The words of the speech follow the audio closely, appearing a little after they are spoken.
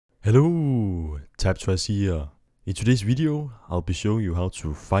Hello, TypeTwice here. In today's video, I'll be showing you how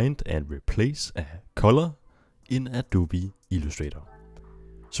to find and replace a color in Adobe Illustrator.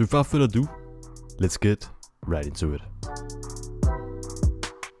 So without further ado, let's get right into it.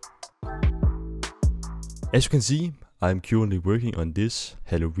 As you can see, I'm currently working on this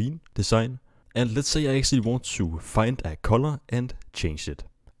Halloween design, and let's say I actually want to find a color and change it.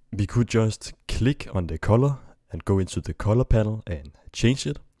 We could just click on the color and go into the color panel and change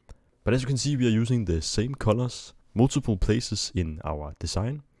it. But as you can see, we are using the same colors multiple places in our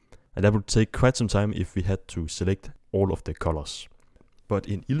design, and that would take quite some time if we had to select all of the colors. But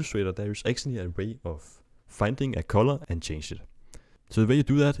in Illustrator, there is actually a way of finding a color and change it. So the way you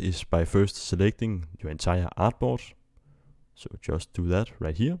do that is by first selecting your entire artboard. So just do that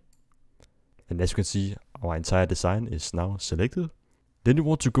right here. And as you can see, our entire design is now selected. Then you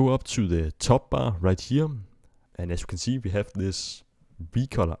want to go up to the top bar right here. And as you can see, we have this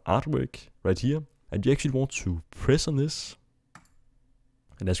recolor artwork right here, and you actually want to press on this,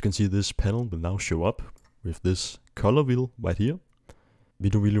 and as you can see, this panel will now show up with this color wheel right here.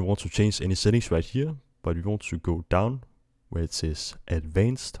 We don't really want to change any settings right here, but we want to go down where it says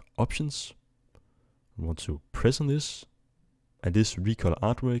advanced options. We want to press on this, and this recolor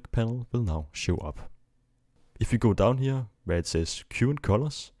artwork panel will now show up. If you go down here where it says current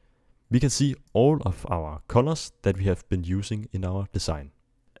colors, we can see all of our colors that we have been using in our design.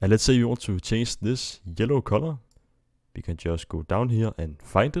 And let's say you want to change this yellow color. We can just go down here and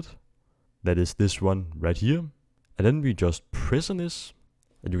find it. That is this one right here. And then we just press on this,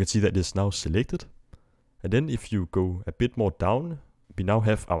 and you can see that it's now selected. And then if you go a bit more down, we now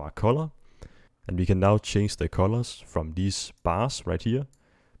have our color. And we can now change the colors from these bars right here.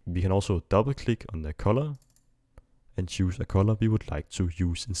 We can also double click on the color and choose a color we would like to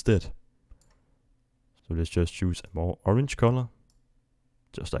use instead. So let's just choose a more orange color,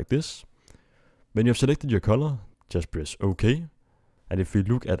 just like this. When you have selected your color, just press OK. And if we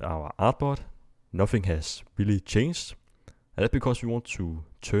look at our artboard, nothing has really changed. And that's because we want to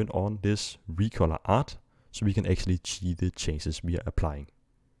turn on this recolor art so we can actually see the changes we are applying.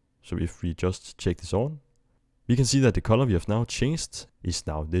 So if we just check this on, we can see that the color we have now changed is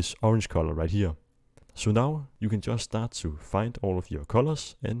now this orange color right here. So now you can just start to find all of your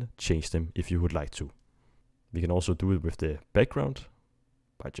colors and change them if you would like to. We can also do it with the background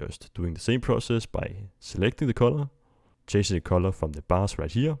by just doing the same process by selecting the color, changing the color from the bars right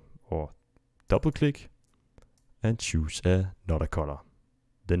here, or double click and choose another color.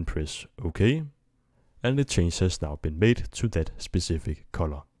 Then press OK, and the change has now been made to that specific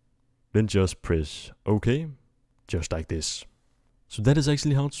color. Then just press OK, just like this. So that is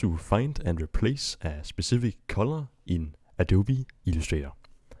actually how to find and replace a specific color in Adobe Illustrator.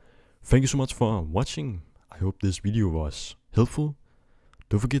 Thank you so much for watching. I hope this video was helpful.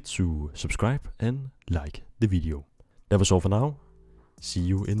 Don't forget to subscribe and like the video. That was all for now. See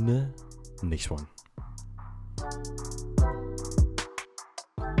you in the next one.